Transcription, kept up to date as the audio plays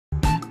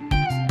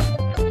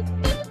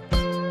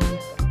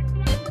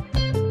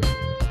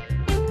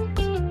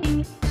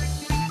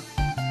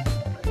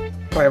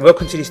Hi and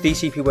welcome to this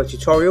DCP web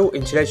tutorial.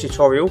 In today's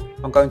tutorial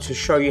I'm going to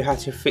show you how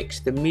to fix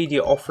the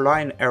media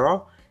offline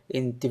error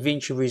in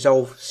DaVinci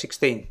Resolve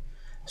 16.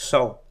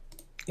 So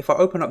if I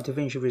open up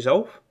DaVinci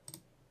Resolve,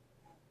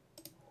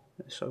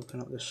 let's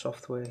open up the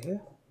software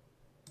here.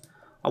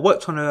 I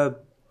worked on a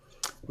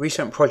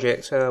recent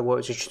project where it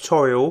was a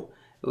tutorial.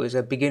 It was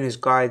a beginner's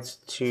guide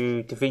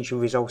to DaVinci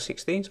Resolve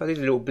 16. So I did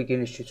a little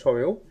beginner's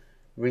tutorial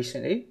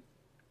recently,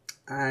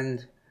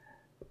 and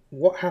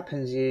what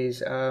happens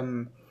is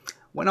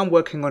when I'm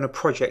working on a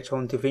project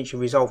on DaVinci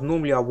Resolve,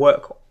 normally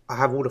I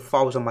have all the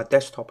files on my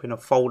desktop in a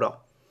folder.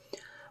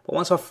 But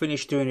once I've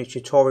finished doing a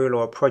tutorial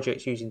or a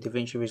project using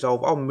DaVinci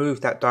Resolve, I'll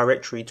move that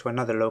directory to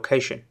another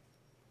location.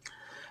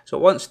 So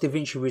once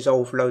DaVinci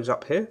Resolve loads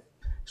up here,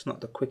 it's not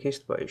the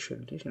quickest, but it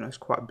should, it's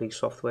quite a big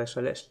software.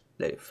 So let's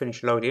let it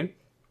finish loading.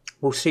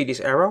 We'll see this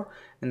error,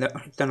 and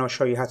then I'll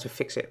show you how to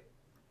fix it.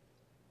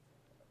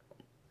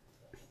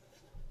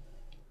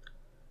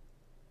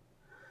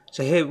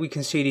 So here we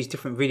can see these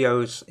different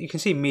videos. You can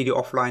see media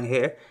offline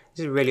here. This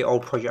is a really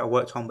old project I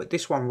worked on, but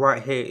this one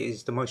right here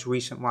is the most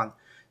recent one.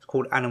 It's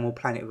called Animal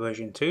Planet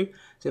version 2.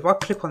 So if I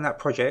click on that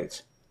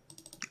project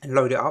and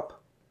load it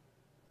up,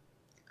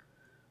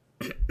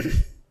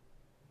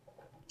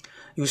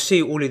 you'll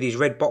see all of these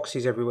red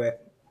boxes everywhere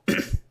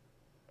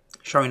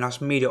showing us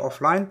media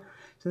offline.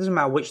 So it doesn't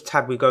matter which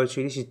tab we go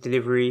to. This is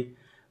delivery.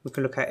 We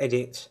can look at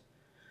edit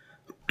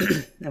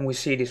and we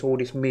see all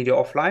this media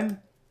offline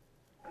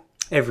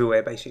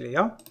everywhere basically.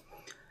 Yeah.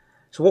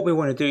 So what we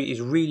want to do is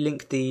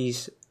relink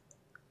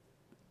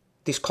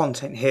this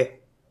content here.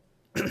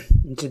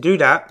 And to do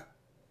that,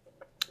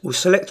 we'll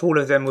select all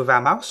of them with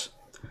our mouse.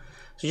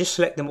 So just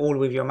select them all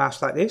with your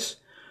mouse like this.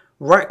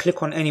 Right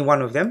click on any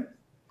one of them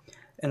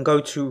and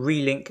go to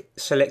relink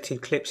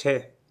selected clips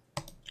here.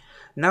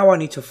 Now I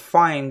need to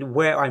find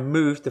where I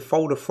moved the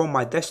folder from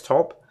my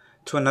desktop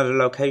to another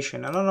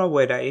location. I don't know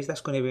where that is.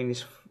 That's going to be in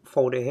this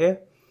folder here.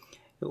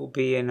 It will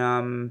be in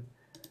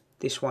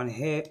this one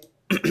here.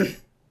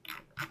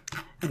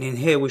 And in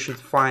here we should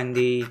find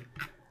the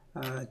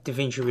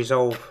DaVinci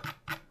Resolve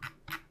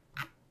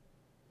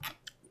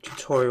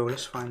tutorial.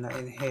 Let's find that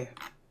in here.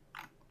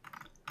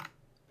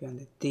 Be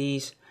under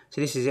these.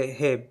 So this is it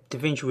here,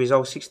 DaVinci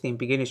Resolve 16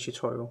 beginners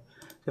tutorial.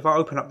 So if I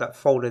open up that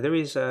folder,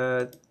 there's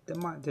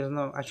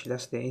no, actually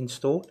that's the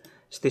install.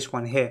 It's this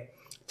one here.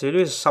 So there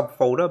is a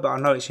subfolder, but I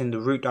know it's in the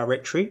root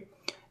directory,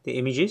 the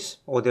images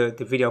or the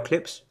video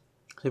clips.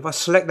 So if I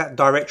select that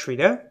directory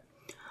there,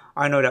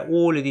 I know that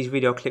all of these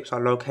video clips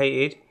are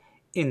located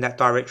in that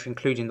directory,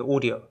 including the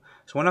audio.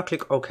 So when I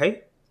click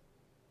OK,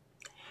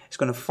 it's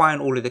going to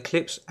find all of the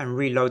clips and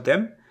reload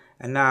them.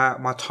 And now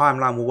my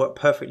timeline will work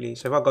perfectly.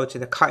 So if I go to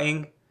the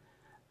cutting,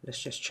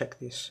 let's just check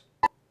this.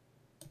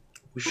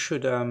 We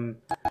should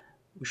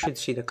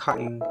see the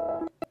cutting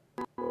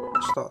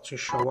start to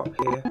show up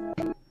here.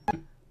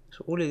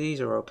 So all of these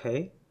are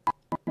okay.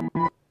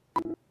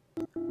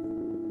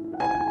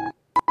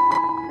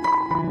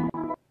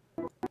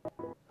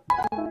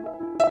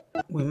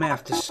 We may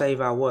have to save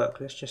our work.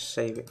 Let's just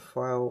save it.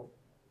 File,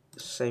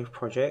 save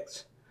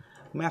project.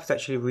 We may have to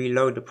actually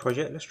reload the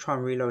project. Let's try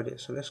and reload it.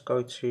 So let's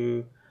go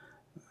to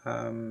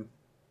let's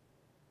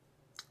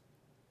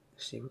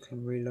see if we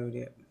can reload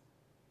it.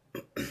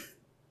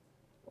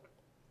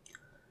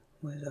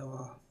 Where's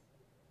our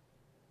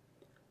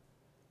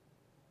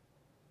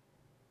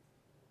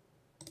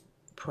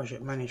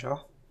project manager?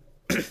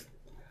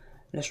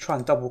 Let's try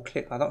and double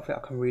click. I don't think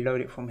I can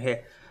reload it from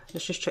here.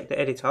 Let's just check the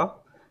editor.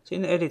 So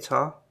in the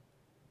editor,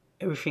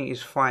 everything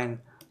is fine.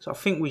 So I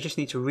think we just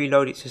need to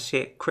reload it to see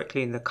it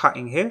correctly in the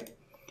cutting here.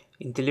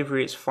 In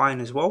delivery it's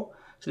fine as well.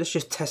 So let's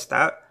just test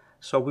that.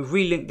 So we've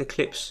relinked the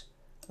clips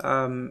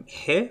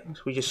here.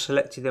 So we just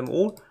selected them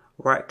all.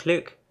 Right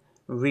click,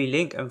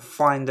 relink, and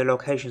find the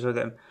locations of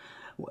them.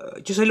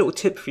 Just a little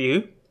tip for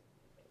you.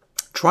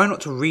 Try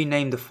not to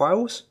rename the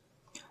files.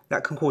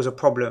 That can cause a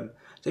problem.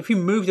 So if you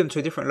move them to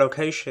a different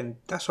location,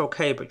 that's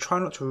okay, but try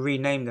not to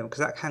rename them because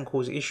that can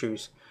cause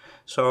issues.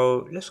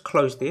 So let's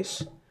close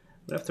this.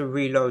 We'll have to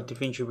reload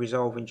DaVinci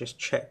Resolve and just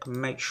check and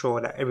make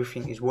sure that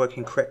everything is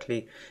working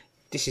correctly.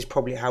 This is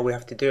probably how we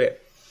have to do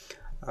it.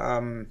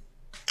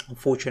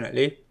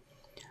 Unfortunately,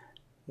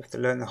 you have to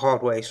learn the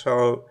hard way.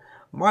 So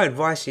my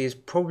advice is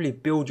probably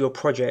build your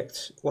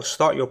project or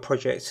start your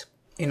project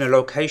in a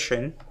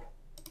location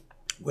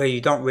where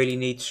you don't really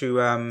need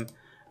to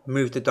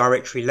move the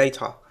directory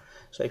later.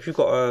 So if you've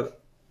got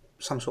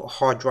some sort of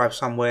hard drive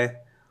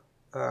somewhere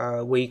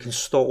where you can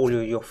store all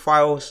of your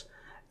files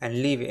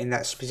and leave it in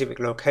that specific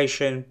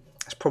location,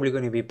 that's probably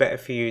going to be better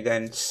for you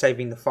than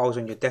saving the files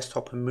on your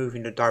desktop and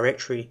moving the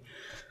directory,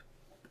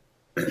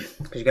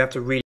 because you're going to have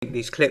to relink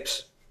these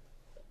clips.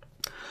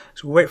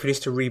 So we'll wait for this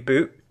to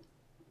reboot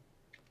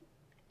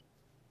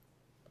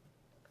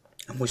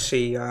and we'll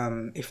see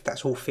if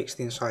that's all fixed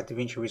inside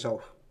DaVinci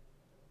Resolve.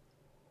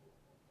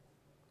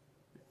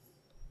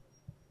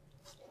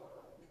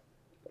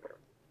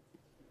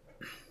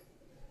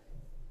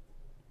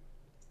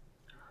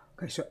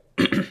 Okay, so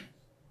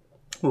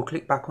we'll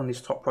click back on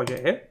this top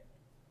project here.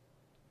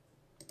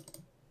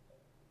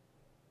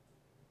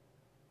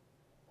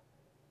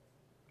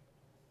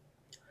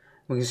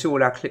 We can see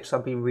all our clips are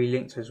being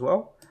relinked as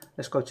well.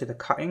 Let's go to the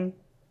cutting,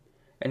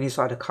 and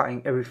inside the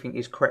cutting everything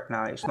is correct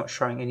now. It's not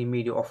showing any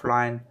media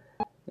offline.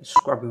 It's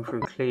scrubbing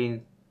through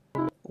clean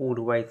all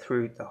the way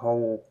through the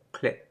whole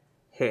clip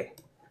here.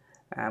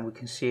 And we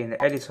can see in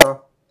the editor,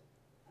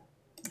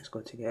 let's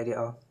go to the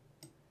editor,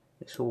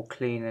 it's all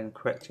clean and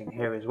correct in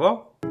here as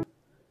well.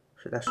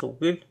 So that's all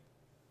good.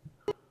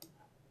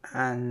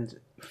 And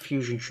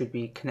Fusion should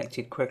be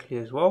connected correctly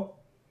as well.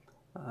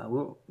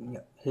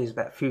 Here's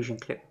that Fusion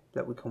clip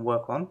that we can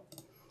work on.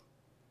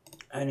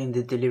 And in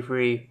the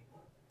delivery,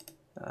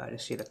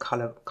 let's see the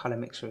color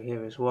mixer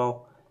here as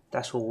well.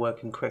 That's all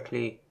working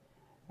correctly.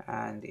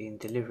 And in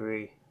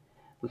delivery,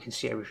 we can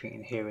see everything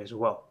in here as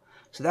well.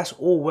 So that's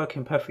all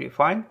working perfectly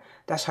fine.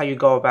 That's how you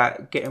go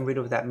about getting rid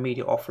of that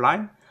media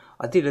offline.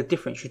 I did a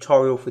different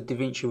tutorial for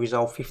DaVinci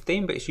Resolve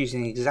 15, but it's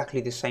using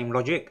exactly the same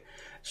logic.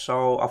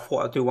 So I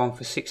thought I'd do one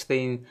for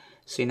 16,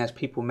 seeing as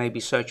people may be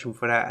searching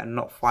for that and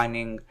not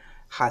finding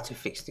how to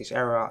fix this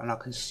error. And I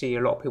can see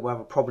a lot of people have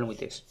a problem with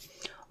this.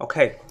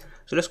 Okay,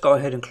 so let's go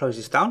ahead and close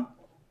this down.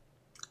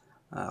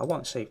 I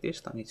won't save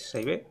this, don't need to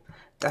save it.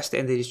 That's the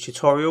end of this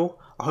tutorial.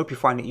 I hope you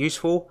find it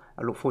useful.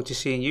 I look forward to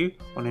seeing you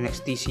on the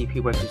next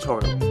DCP web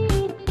tutorial.